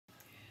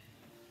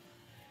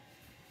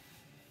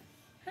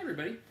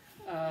everybody.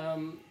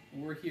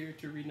 We're here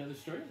to read another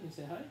story. Can you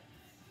say hi?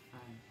 Hi.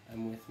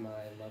 I'm with my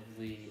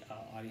lovely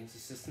audience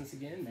assistants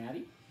again,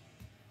 Maddie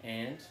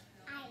and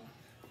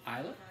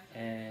Isla.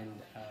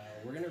 And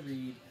we're going to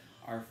read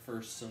our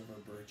first Silver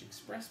Birch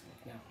Express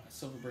book. Now,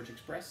 Silver Birch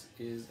Express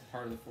is a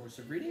part of the Force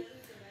of Reading,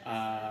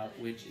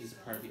 which is a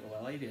part of the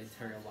OLA, the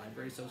Ontario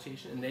Library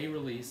Association, and they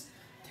release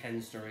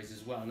 10 stories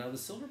as well. Now, the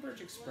Silver Birch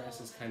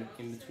Express is kind of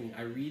in between.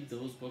 I read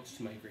those books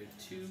to my grade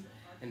 2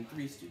 and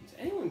 3 students.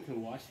 Anyone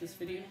can watch this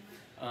video.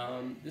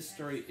 This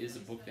story is a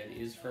book that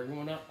is for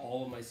everyone. Not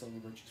all of my Silver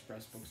Birch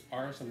Express books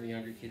are. Some of the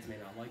younger kids may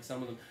not like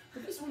some of them,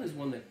 but this one is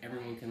one that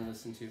everyone can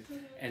listen to,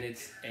 and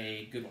it's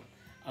a good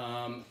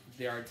one.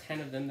 There are 10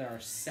 of them. There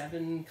are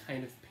 7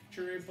 kind of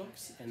picture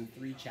books and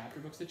 3 chapter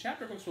books. The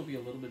chapter books will be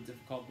a little bit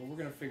difficult, but we're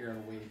going to figure out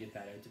a way to get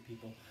that out to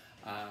people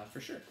for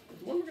sure. But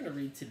the one we're going to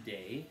read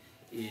today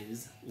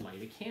is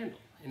Light a Candle,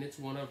 and it's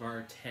one of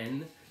our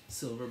 10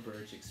 Silver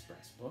Birch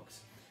Express books.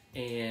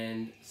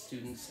 And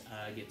students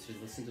get to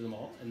listen to them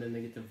all, and then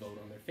they get to vote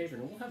on their favorite.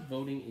 And we'll have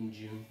voting in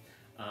June,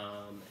 and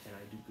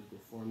I do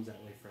Google Forms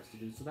that way for us to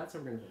do. So that's how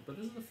we're going to vote. But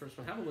this is the first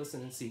one. Have a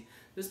listen and see.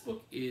 This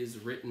book is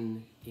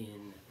written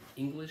in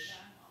English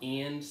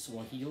and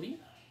Swahili.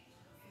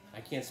 I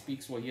can't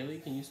speak Swahili.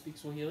 Can you speak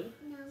Swahili?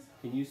 No.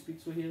 Can you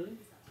speak Swahili?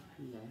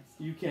 No.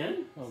 You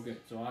can? Oh, good.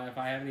 So if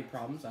I have any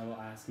problems, I will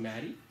ask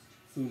Maddie,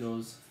 who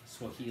knows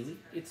Swahili.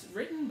 It's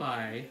written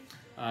by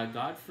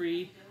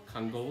Godfrey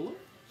Kongola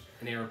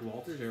and Eric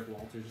Walters. Eric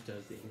Walters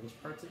does the English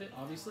parts of it,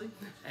 obviously,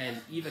 and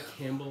Eva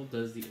Campbell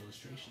does the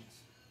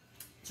illustrations.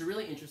 It's a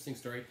really interesting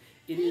story.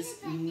 It is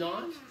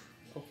not,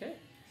 okay,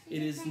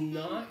 it is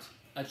not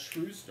a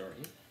true story.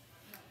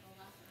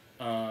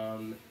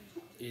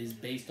 It is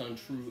based on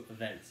true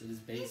events. It is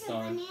based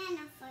on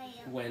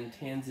when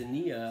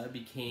Tanzania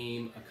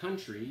became a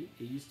country.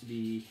 It used to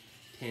be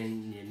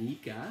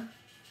Tanganyika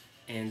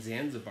and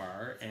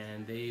Zanzibar,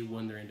 and they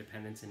won their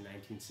independence in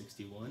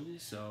 1961.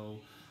 So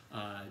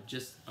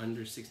just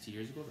under 60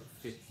 years ago, about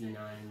 59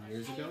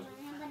 years ago.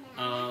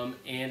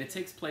 And it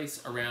takes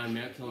place around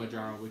Mount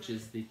Kilimanjaro, which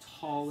is the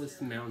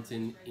tallest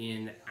mountain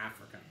in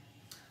Africa.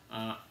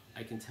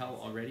 I can tell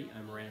already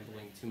I'm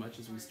rambling too much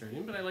as we start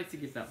in, but I like to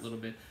give that little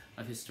bit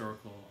of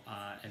historical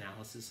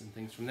analysis and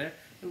things from there,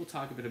 and we'll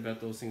talk a bit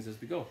about those things as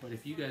we go. But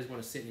if you guys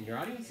want to sit in your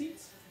audience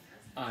seats,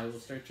 I will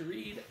start to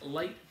read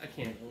Light a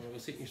Candle. Want to go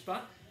sit in your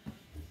spot?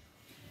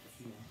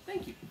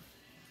 Thank you.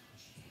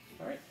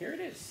 All right, here it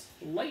is.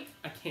 Light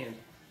a Candle.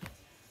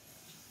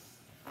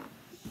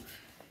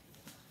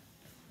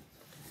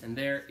 And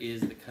there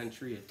is the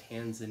country of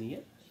Tanzania.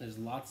 There's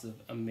lots of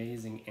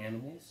amazing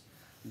animals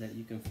that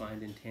you can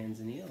find in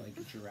Tanzania, like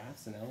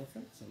giraffes and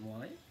elephants and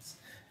lions.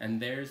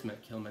 And there's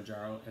Mount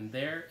Kilimanjaro, and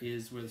there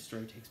is where the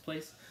story takes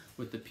place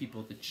with the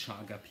people, the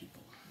Chaga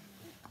people.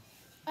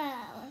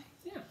 Oh.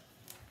 Yeah.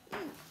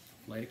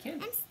 Light a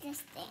candle. What's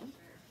this thing?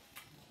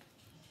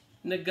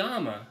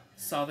 Nagama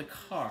saw the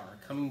car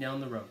coming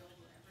down the road.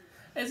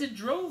 As it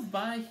drove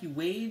by, he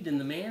waved, and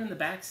the man in the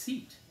back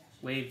seat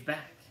waved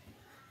back.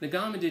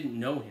 Nagama didn't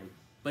know him,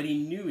 but he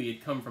knew he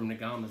had come from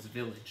Nagama's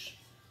village.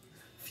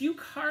 Few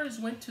cars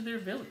went to their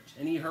village,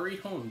 and he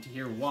hurried home to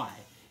hear why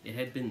it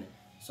had been there.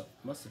 So,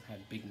 must have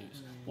had big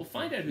news. We'll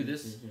find out who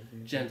this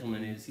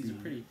gentleman is. He's a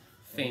pretty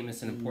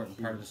famous and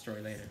important part of the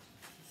story later.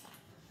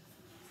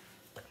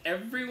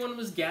 Everyone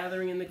was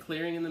gathering in the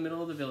clearing in the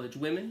middle of the village.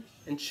 Women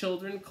and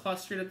children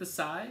clustered at the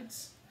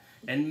sides,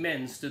 and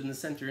men stood in the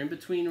center. In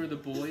between were the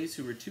boys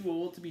who were too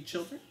old to be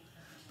children,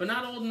 but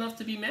not old enough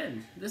to be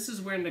men. This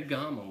is where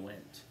Nagama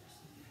went.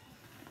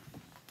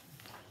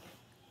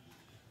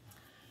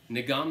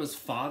 Nagama's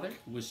father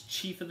was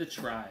chief of the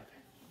tribe.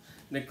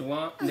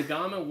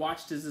 Nagama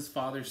watched as his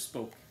father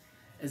spoke.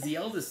 As the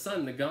eldest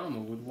son,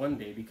 Nagama would one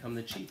day become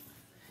the chief.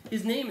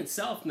 His name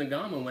itself,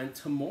 Nagama, went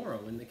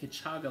tomorrow in the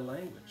Kichaga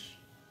language.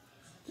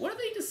 What are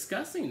they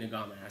discussing?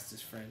 Nagama asked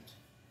his friend.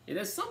 It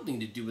has something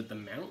to do with the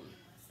mountain.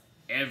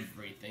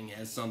 Everything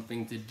has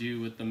something to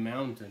do with the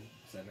mountain,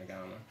 said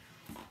Nagama.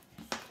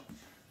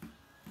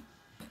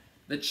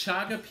 The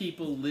Chaga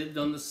people lived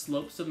on the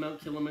slopes of Mount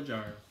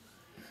Kilimanjaro.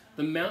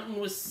 The mountain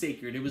was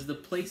sacred. It was the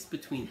place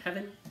between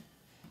heaven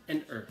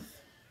and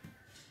earth.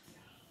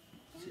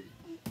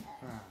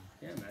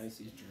 Yeah, Maddie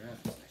sees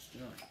giraffes. Nice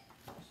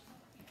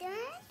job.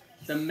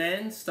 The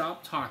man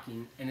stopped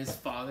talking, and his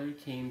father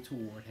came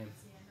toward him.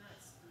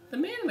 The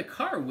man in the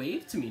car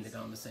waved to me,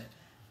 Nagama said.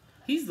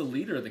 He's the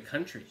leader of the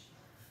country.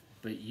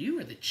 But you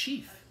are the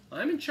chief.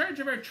 I'm in charge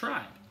of our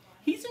tribe.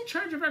 He's in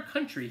charge of our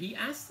country. He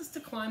asked us to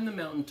climb the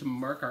mountain to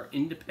mark our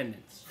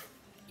independence.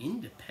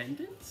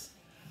 Independence?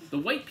 The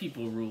white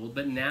people ruled,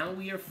 but now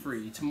we are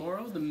free.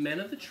 Tomorrow, the men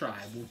of the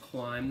tribe will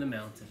climb the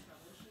mountain.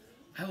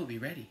 I will be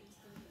ready.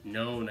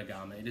 No,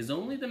 Nagama, it is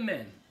only the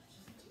men.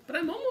 But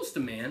I'm almost a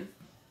man.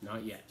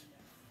 Not yet.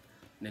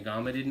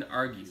 Nagama didn't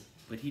argue,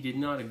 but he did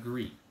not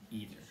agree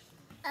either.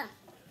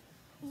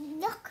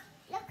 Look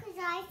what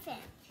I found.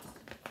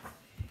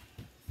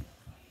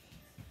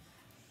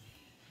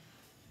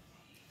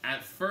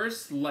 At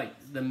first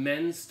light, the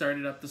men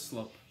started up the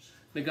slope.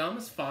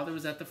 Nagama's father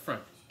was at the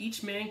front.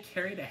 Each man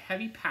carried a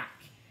heavy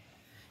pack.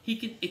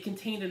 It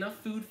contained enough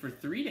food for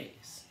 3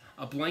 days,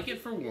 a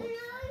blanket for warmth,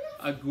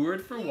 a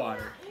gourd for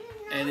water,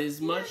 and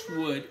as much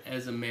wood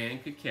as a man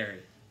could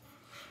carry.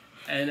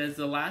 And as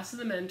the last of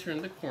the men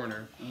turned the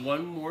corner,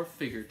 one more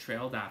figure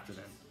trailed after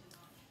them.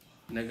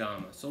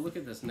 Nagama. So look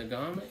at this.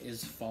 Nagama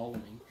is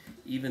following,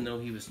 even though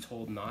he was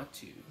told not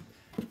to.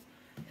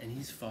 And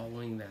he's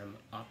following them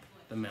up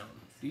the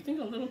mountain. Do you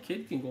think a little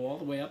kid can go all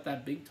the way up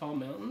that big, tall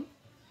mountain?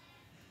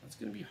 That's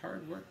going to be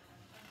hard work.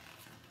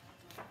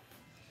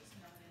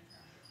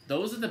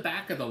 Those at the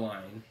back of the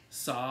line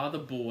saw the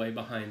boy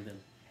behind them.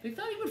 They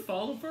thought he would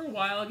follow for a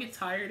while, get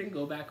tired, and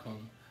go back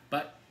home.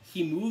 But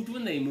he moved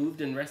when they moved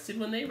and rested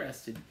when they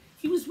rested.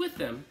 He was with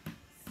them,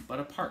 but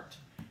apart.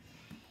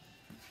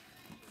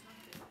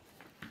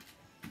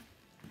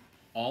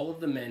 All of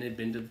the men had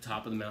been to the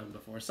top of the mountain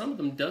before, some of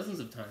them dozens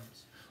of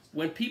times.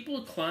 When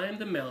people climbed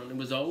the mountain, it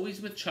was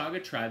always with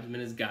Chaga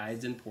tribesmen as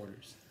guides and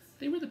porters.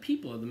 They were the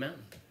people of the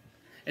mountain.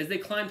 As they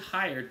climbed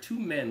higher, 2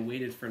 men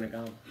waited for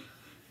Nagama.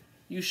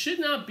 "You should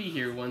not be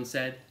here," one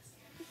said.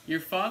 "Your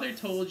father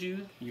told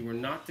you you were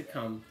not to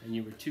come, and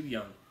you were too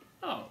young."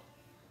 "Oh,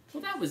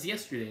 well, that was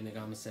yesterday,"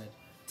 Nagama said.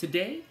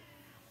 "Today,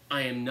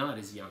 I am not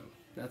as young."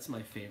 That's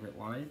my favorite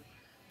line,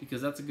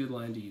 because that's a good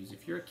line to use.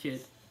 If you're a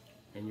kid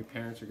and your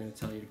parents are going to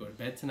tell you to go to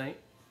bed tonight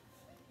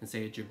and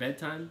say it's your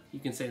bedtime, you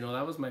can say, "No,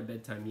 that was my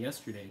bedtime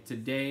yesterday.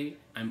 Today,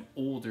 I'm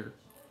older.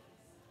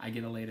 I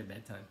get a later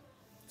bedtime."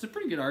 It's a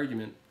pretty good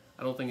argument.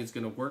 I don't think it's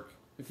going to work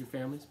with your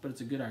families, but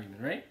it's a good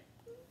argument, right?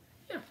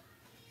 Yeah.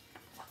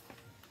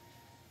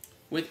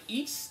 With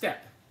each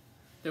step,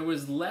 there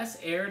was less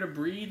air to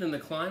breathe and the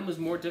climb was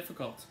more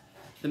difficult.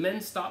 The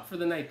men stopped for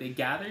the night. They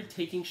gathered,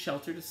 taking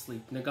shelter to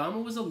sleep.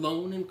 Nagama was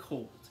alone and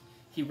cold.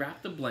 He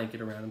wrapped a blanket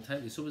around him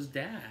tightly. So his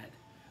dad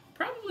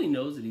probably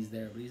knows that he's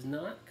there, but he's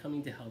not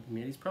coming to help him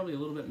yet. He's probably a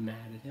little bit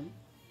mad at him,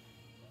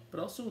 but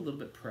also a little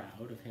bit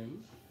proud of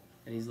him,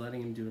 and he's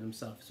letting him do it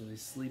himself. So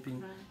he's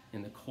sleeping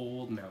in the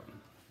cold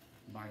mountain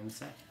by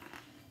himself.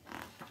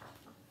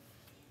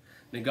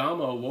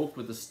 Nagama awoke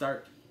with a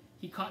start.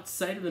 He caught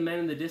sight of the men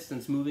in the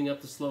distance moving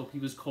up the slope. He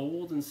was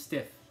cold and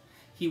stiff.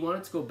 He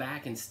wanted to go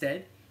back.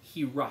 Instead,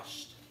 he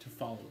rushed to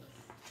follow them.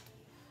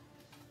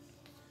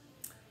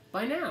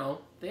 By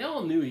now, they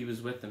all knew he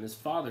was with them. His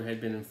father had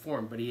been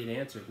informed, but he had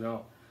answered,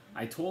 "No,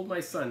 I told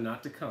my son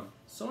not to come,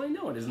 so I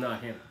know it is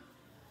not him."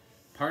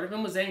 Part of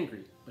him was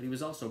angry, but he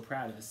was also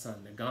proud of his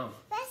son. Nagama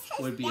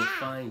would be a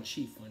fine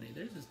chief one day.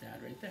 There's his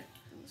dad right there.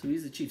 So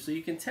he's the chief. So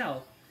you can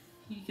tell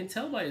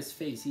by his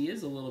face, he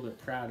is a little bit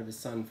proud of his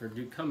son for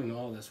coming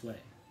all this way.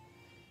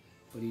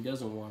 But he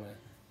doesn't want to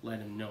let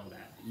him know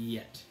that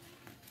yet,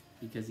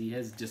 because he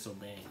is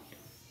disobeying him.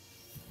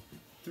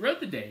 Throughout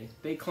the day,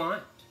 they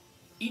climbed.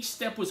 Each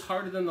step was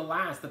harder than the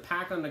last. The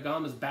pack on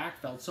Nagama's back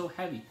felt so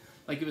heavy,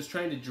 like it was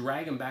trying to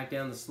drag him back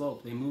down the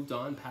slope. They moved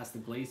on past the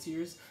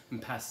glaciers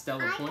and past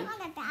Stella Point.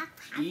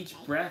 Each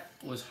breath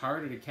was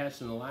harder to catch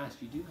than the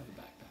last. You do have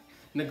a backpack.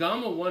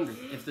 Nagama wondered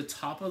if the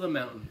top of the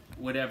mountain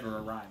would ever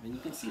arrive. And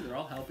you can see they're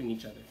all helping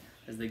each other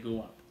as they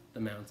go up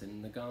the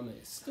mountain. Nagama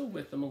is still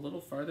with them a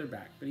little farther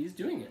back, but he's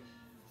doing it.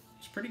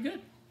 It's pretty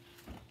good.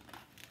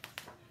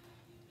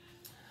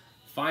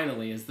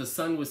 Finally, as the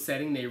sun was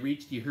setting, they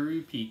reached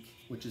Uhuru Peak,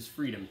 which is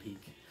Freedom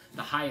Peak,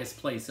 the highest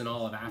place in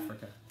all of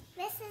Africa.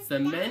 The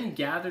men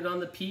gathered on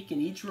the peak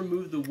and each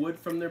removed the wood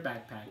from their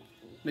backpack.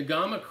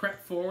 Nagama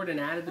crept forward and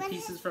added the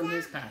pieces from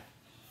his pack.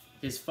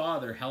 His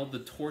father held the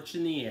torch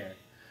in the air,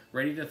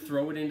 ready to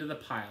throw it into the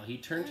pile. He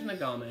turned to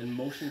Nagama and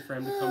motioned for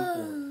him to come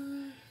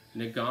forward.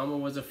 Nagama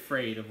was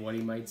afraid of what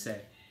he might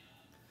say.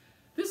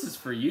 "This is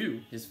for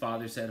you," his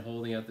father said,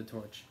 holding out the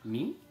torch.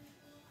 "Me?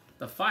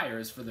 The fire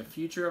is for the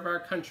future of our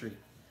country,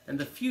 and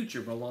the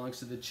future belongs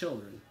to the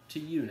children. To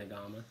you,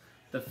 Nagama,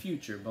 the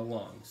future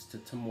belongs to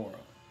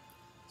tomorrow."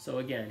 So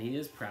again, he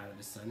is proud of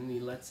his son, and he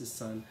lets his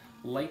son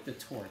light the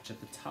torch at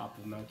the top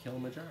of Mount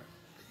Kilimanjaro.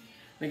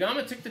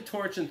 Nagama took the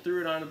torch and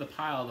threw it onto the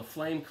pile. The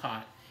flame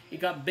caught. It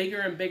got bigger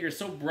and bigger,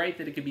 so bright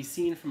that it could be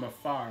seen from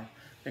afar.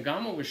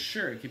 Nagama was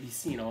sure it could be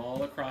seen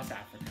all across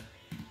Africa.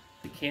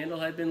 The candle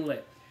had been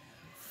lit.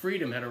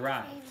 Freedom had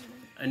arrived.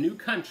 A new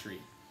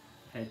country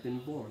had been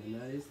born,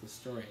 and that is the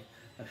story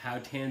of how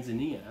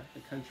Tanzania, the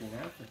country in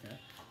Africa,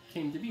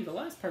 came to be. The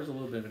last part is a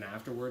little bit of an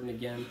afterword, and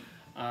again,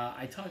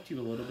 I talked to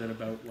you a little bit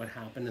about what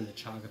happened in the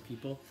Chaga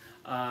people.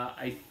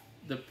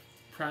 The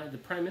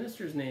Prime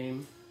Minister's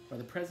name, or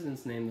the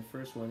President's name, the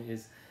first one,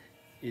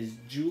 is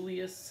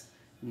Julius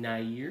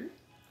Nyerere,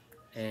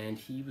 and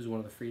he was one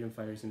of the freedom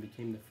fighters and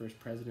became the first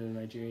president of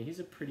Nigeria. He's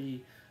a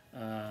pretty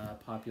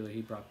popular,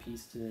 he brought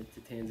peace to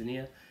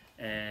Tanzania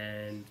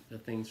and the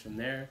things from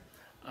there.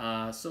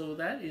 So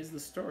that is the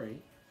story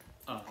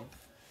of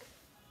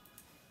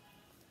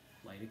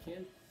Light a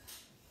Candle.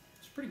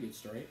 It's a pretty good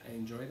story. I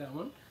enjoyed that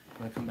one. I'm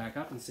going to come back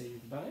up and say your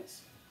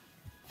goodbyes.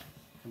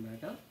 Come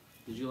back up.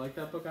 Did you like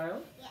that book,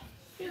 Isla? Yeah.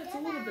 Yeah, it's a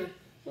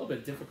little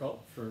bit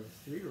difficult for a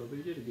 3-year-old, but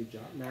you did a good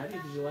job. Maddie,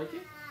 did you like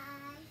it?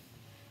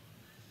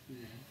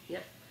 Yeah.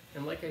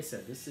 And like I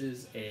said, this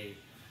is a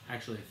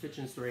actually a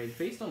fiction story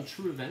based on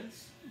true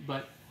events,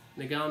 but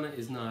Nagama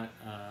is not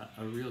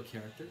a real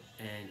character,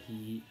 and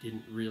he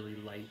didn't really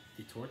light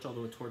the torch,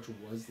 although a torch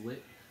was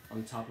lit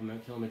on the top of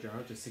Mount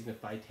Kilimanjaro to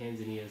signify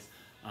Tanzania's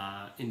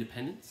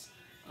independence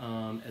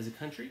as a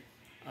country.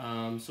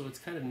 So it's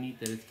kind of neat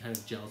that it kind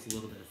of gels a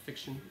little bit of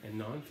fiction and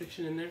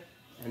non-fiction in there,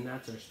 and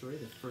that's our story,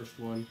 the first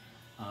one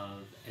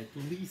of at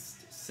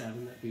least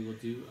 7 that we will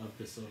do of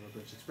the Silver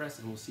Birch Express,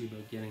 and we'll see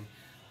about getting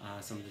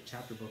some of the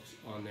chapter books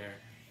on there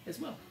as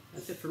well.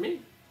 That's it for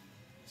me.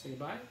 Say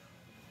goodbye.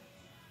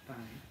 Bye.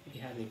 If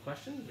you have any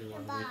questions or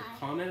want to leave a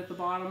comment at the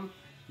bottom,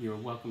 you're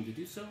welcome to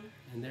do so.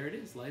 And there it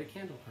is, light a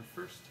candle, our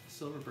first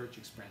Silver Birch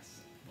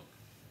Express.